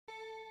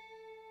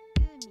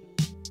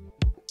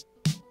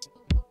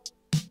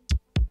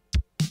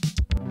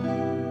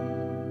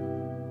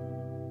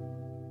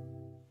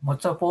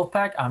What's up,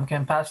 Wolfpack? I'm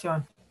Ken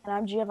Passion. And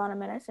I'm Giovanna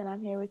Menes, and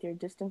I'm here with your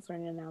distance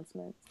learning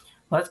announcement.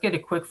 Let's get a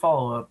quick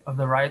follow-up of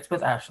the riots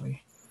with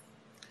Ashley.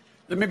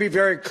 Let me be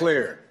very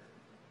clear.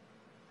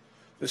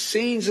 The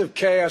scenes of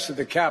chaos at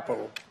the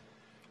Capitol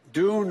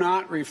do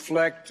not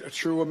reflect a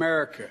true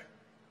America,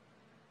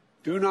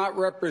 do not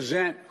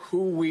represent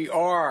who we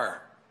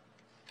are.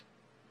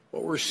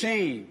 What we're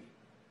seeing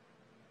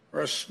are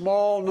a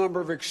small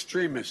number of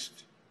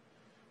extremists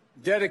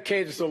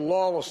dedicated to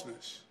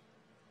lawlessness.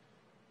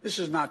 This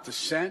is not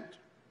dissent.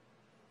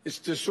 It's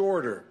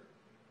disorder.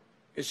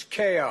 It's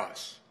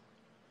chaos.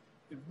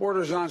 It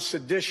borders on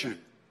sedition.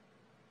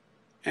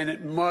 And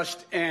it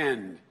must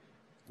end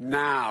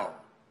now.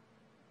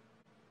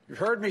 You've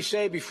heard me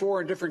say before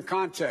in different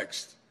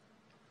contexts,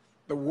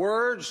 the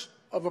words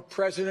of a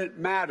president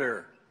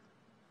matter,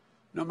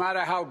 no matter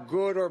how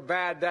good or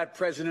bad that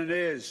president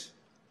is.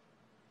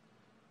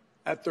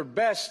 At their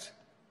best,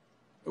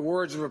 the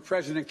words of a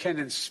president can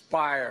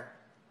inspire.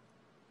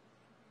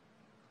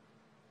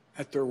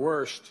 At their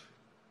worst,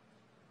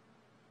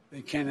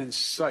 they can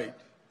incite.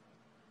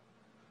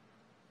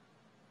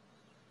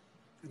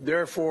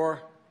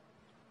 Therefore,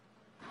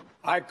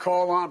 I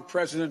call on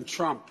President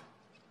Trump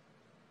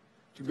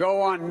to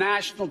go on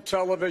national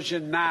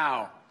television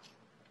now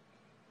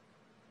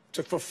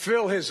to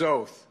fulfill his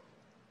oath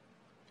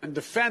and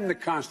defend the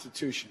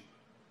Constitution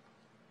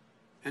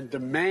and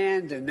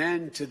demand an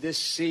end to this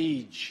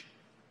siege.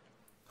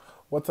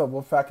 What's up,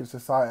 Wolfpack? It's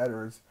Josiah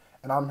Edwards,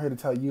 and I'm here to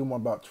tell you more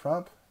about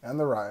Trump and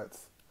the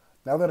riots.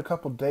 Now that a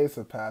couple days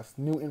have passed,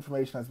 new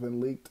information has been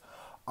leaked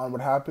on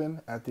what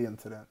happened at the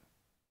incident.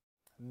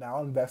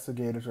 Now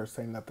investigators are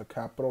saying that the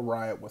Capitol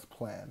riot was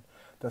planned.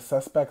 The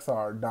suspects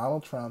are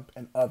Donald Trump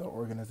and other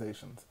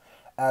organizations.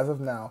 As of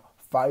now,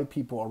 5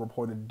 people are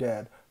reported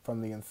dead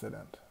from the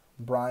incident.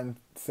 Brian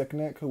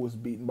Sicknick, who was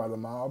beaten by the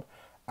mob,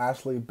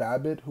 Ashley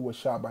Babbitt, who was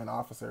shot by an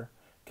officer,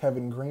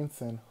 Kevin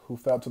Greenson, who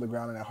fell to the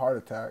ground in a heart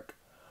attack,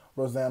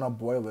 Rosanna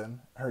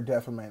Boylan, her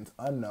death remains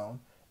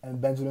unknown, and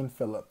Benjamin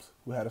Phillips,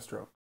 who had a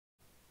stroke.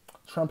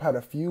 Trump had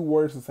a few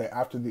words to say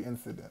after the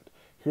incident.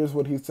 Here's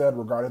what he said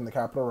regarding the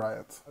Capitol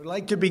riots. I'd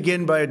like to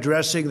begin by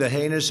addressing the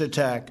heinous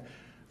attack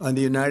on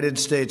the United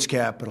States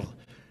Capitol.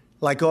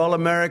 Like all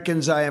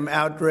Americans, I am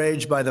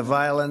outraged by the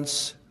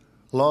violence,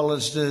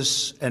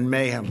 lawlessness, and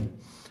mayhem.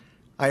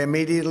 I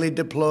immediately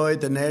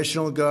deployed the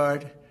National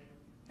Guard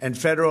and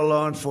federal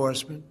law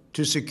enforcement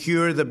to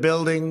secure the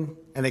building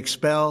and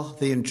expel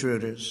the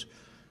intruders.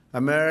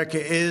 America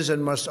is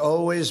and must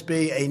always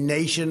be a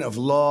nation of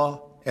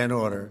law and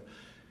order.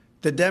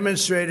 The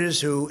demonstrators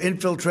who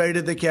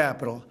infiltrated the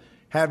Capitol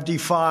have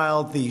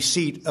defiled the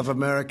seat of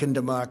American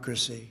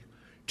democracy.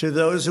 To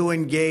those who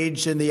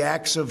engaged in the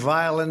acts of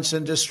violence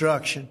and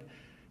destruction,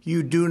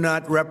 you do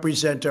not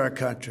represent our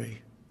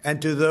country. And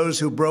to those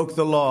who broke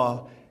the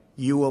law,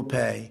 you will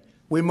pay.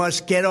 We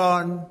must get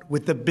on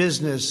with the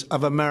business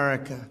of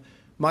America.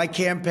 My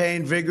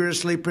campaign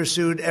vigorously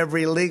pursued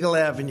every legal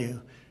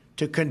avenue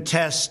to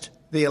contest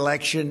the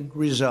election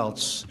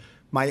results.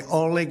 My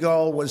only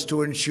goal was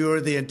to ensure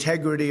the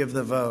integrity of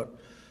the vote.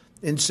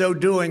 In so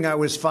doing, I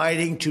was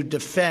fighting to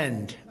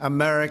defend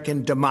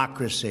American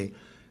democracy.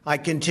 I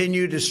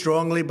continue to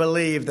strongly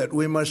believe that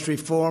we must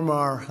reform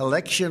our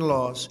election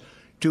laws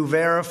to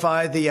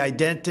verify the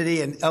identity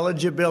and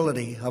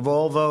eligibility of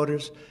all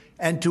voters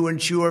and to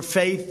ensure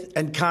faith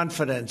and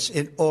confidence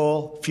in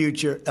all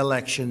future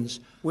elections.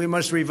 We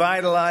must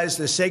revitalize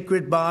the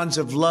sacred bonds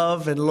of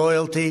love and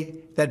loyalty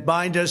that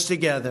bind us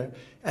together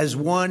as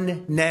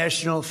one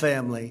national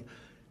family.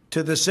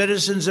 To the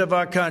citizens of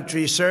our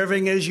country,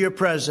 serving as your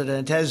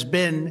president has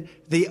been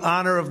the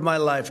honor of my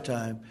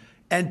lifetime.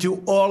 And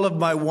to all of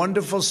my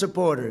wonderful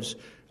supporters,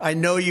 I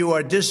know you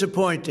are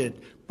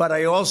disappointed, but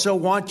I also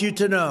want you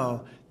to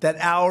know that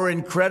our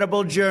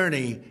incredible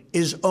journey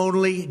is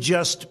only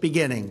just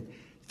beginning.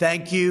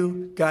 Thank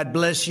you, God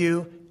bless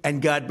you,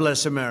 and God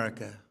bless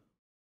America.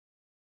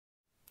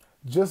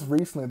 Just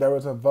recently, there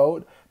was a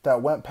vote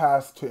that went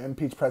past to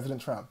impeach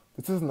President Trump.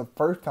 This isn't the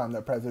first time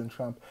that President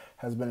Trump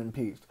has been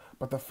impeached,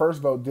 but the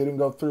first vote didn't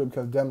go through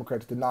because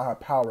Democrats did not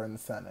have power in the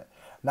Senate.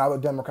 Now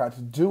that Democrats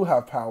do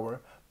have power,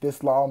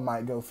 this law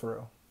might go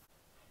through.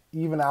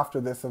 Even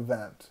after this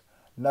event,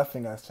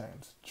 nothing has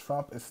changed.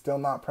 Trump is still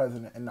not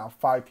president, and now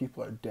 5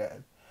 people are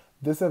dead.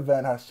 This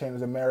event has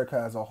changed America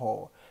as a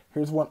whole.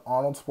 Here's what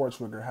Arnold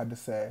Schwarzenegger had to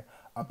say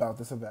about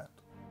this event.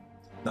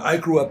 Now, I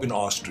grew up in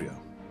Austria.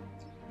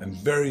 I'm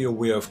very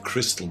aware of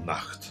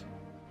Kristallnacht,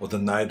 or the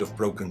Night of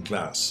Broken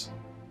Glass.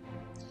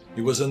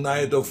 It was a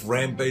night of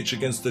rampage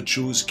against the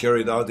Jews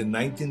carried out in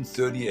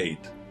 1938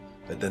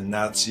 by the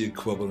Nazi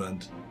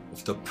equivalent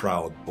of the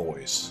Proud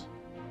Boys.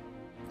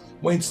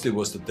 Wednesday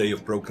was the day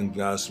of broken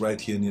glass right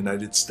here in the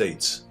United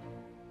States.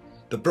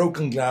 The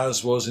broken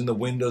glass was in the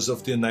windows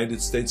of the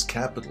United States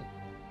Capitol.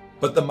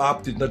 But the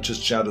mob did not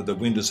just shatter the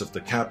windows of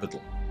the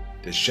Capitol,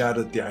 they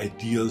shattered the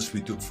ideals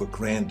we took for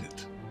granted.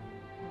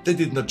 They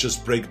did not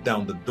just break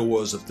down the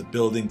doors of the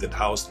building that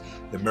housed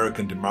the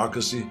American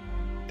democracy,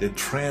 they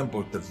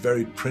trampled the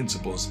very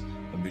principles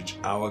on which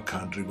our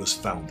country was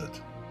founded.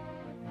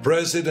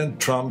 President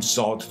Trump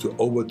sought to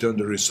overturn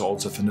the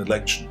results of an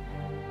election,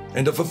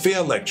 and of a fair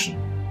election.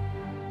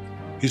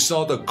 He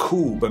sought a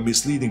coup by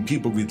misleading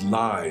people with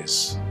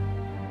lies.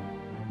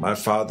 My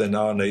father and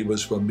our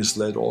neighbors were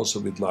misled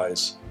also with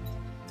lies,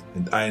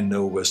 and I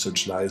know where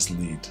such lies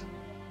lead.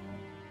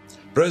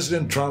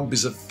 President Trump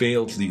is a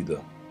failed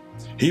leader.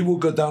 He will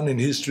go down in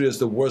history as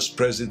the worst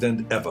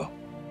president ever.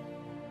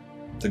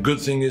 The good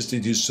thing is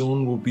that he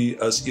soon will be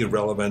as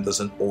irrelevant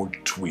as an old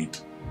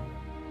tweet.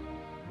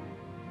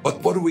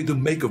 But what are we to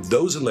make of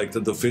those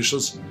elected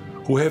officials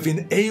who have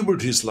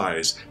enabled his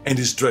lies and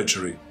his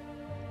treachery?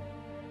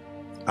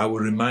 I will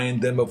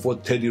remind them of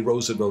what Teddy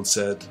Roosevelt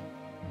said.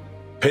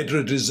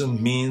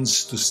 Patriotism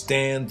means to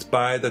stand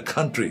by the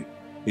country.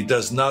 It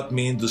does not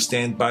mean to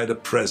stand by the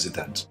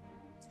president.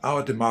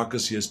 Our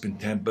democracy has been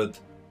tempered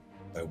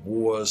by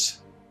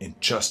wars,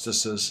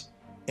 injustices,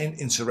 and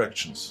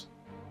insurrections.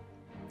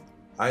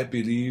 I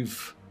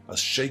believe, as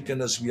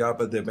shaken as we are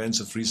by the events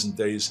of recent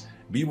days,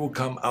 we will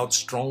come out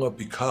stronger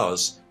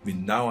because we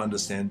now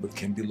understand what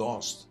can be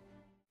lost.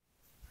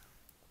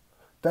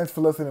 Thanks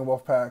for listening,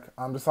 Wolfpack.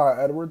 I'm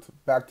Josiah Edwards.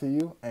 Back to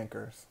you,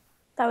 anchors.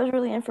 That was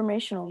really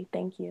informational.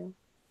 Thank you.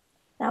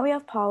 Now we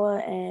have Paula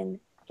and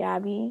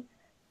Gabby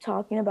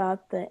talking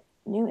about the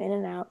new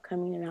In-N-Out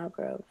coming in Elk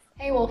Grove.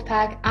 Hey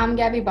Wolfpack, I'm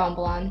Gabby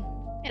Bombalon.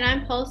 And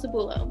I'm Paul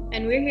Sabulo,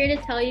 and we're here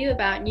to tell you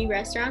about new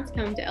restaurants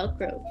coming to Elk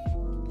Grove.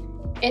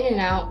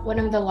 In-N-Out, one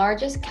of the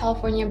largest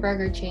California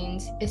burger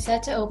chains, is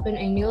set to open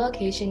a new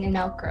location in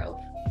Elk Grove.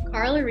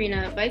 Carl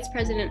Arena, Vice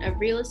President of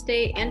Real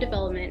Estate and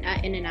Development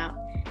at In-N-Out,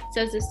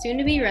 says the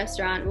soon-to-be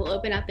restaurant will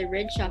open at the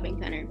Ridge Shopping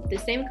Center, the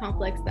same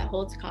complex that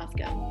holds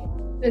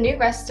Costco. The new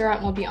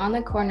restaurant will be on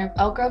the corner of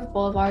Elk Grove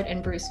Boulevard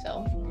and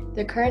Bruceville.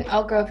 The current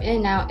Elk Grove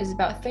In-N-Out is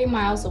about 3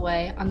 miles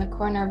away on the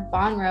corner of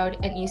Bond Road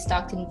and East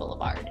Stockton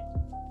Boulevard.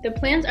 The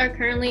plans are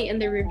currently in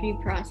the review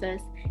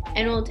process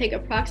and will take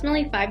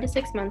approximately 5 to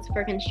 6 months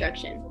for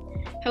construction.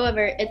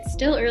 However, it's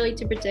still early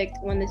to predict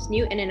when this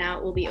new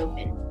In-N-Out will be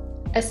open.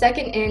 A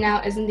second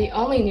In-N-Out isn't the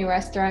only new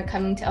restaurant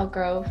coming to Elk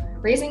Grove.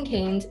 Raising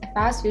Cane's, a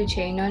fast food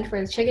chain known for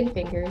its chicken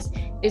fingers,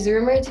 is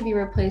rumored to be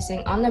replacing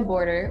On the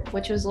Border,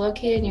 which was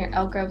located near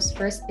Elk Grove's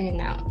first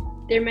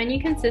In-N-Out. Their menu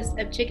consists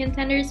of chicken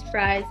tenders,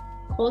 fries,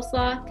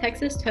 coleslaw,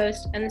 Texas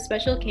toast, and the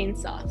special cane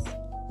sauce.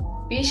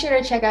 Be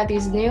sure to check out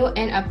these new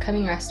and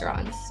upcoming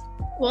restaurants.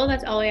 Well,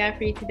 that's all I have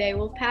for you today,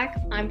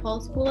 Wolfpack. I'm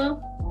Paul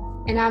Sabulo.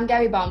 And I'm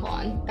Gabby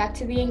Bombalon. Back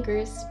to the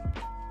anchors.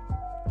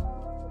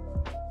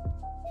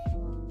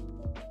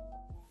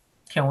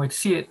 Can't wait to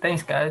see it.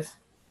 Thanks, guys.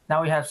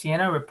 Now we have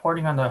Sienna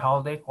reporting on the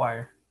holiday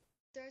choir.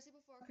 Thursday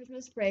before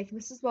Christmas break,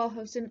 Mrs. Well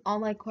hosted an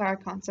all-night choir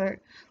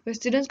concert where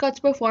students got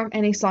to perform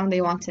any song they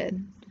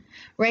wanted,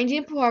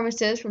 ranging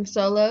performances from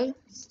solos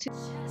to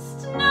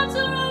chestnuts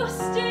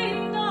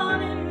roasting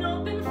on an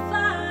open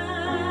fire,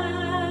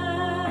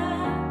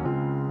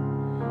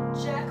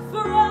 Jack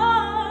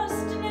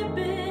Frost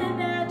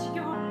nipping at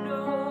your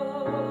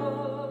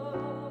nose,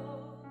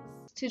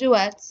 to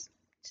duets.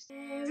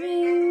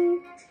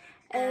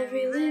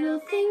 Every little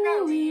thing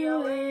that we are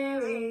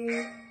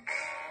wearing.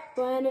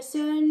 When a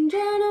certain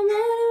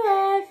gentleman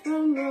arrived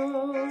from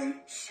Rome,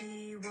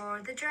 she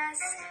wore the dress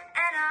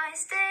and I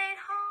stayed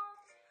home.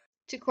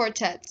 To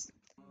quartets.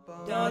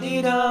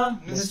 Da-dee-da,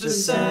 Mr.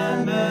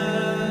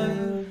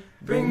 Sandman,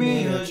 bring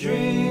me a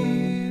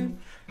dream.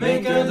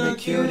 Make her the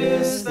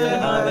cutest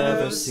that I've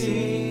ever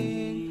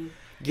seen.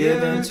 Give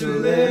her 2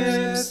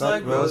 lips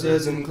like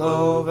roses and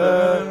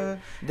clover.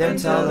 Then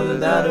tell her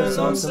that her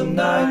lonesome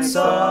nights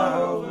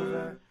are over.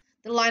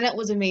 The lineup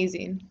was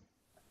amazing.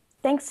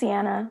 Thanks,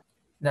 Sienna.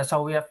 That's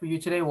all we have for you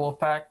today,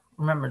 Wolfpack.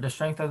 Remember, the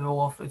strength of the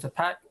wolf is a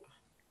pack.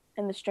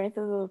 And the strength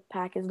of the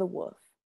pack is the wolf.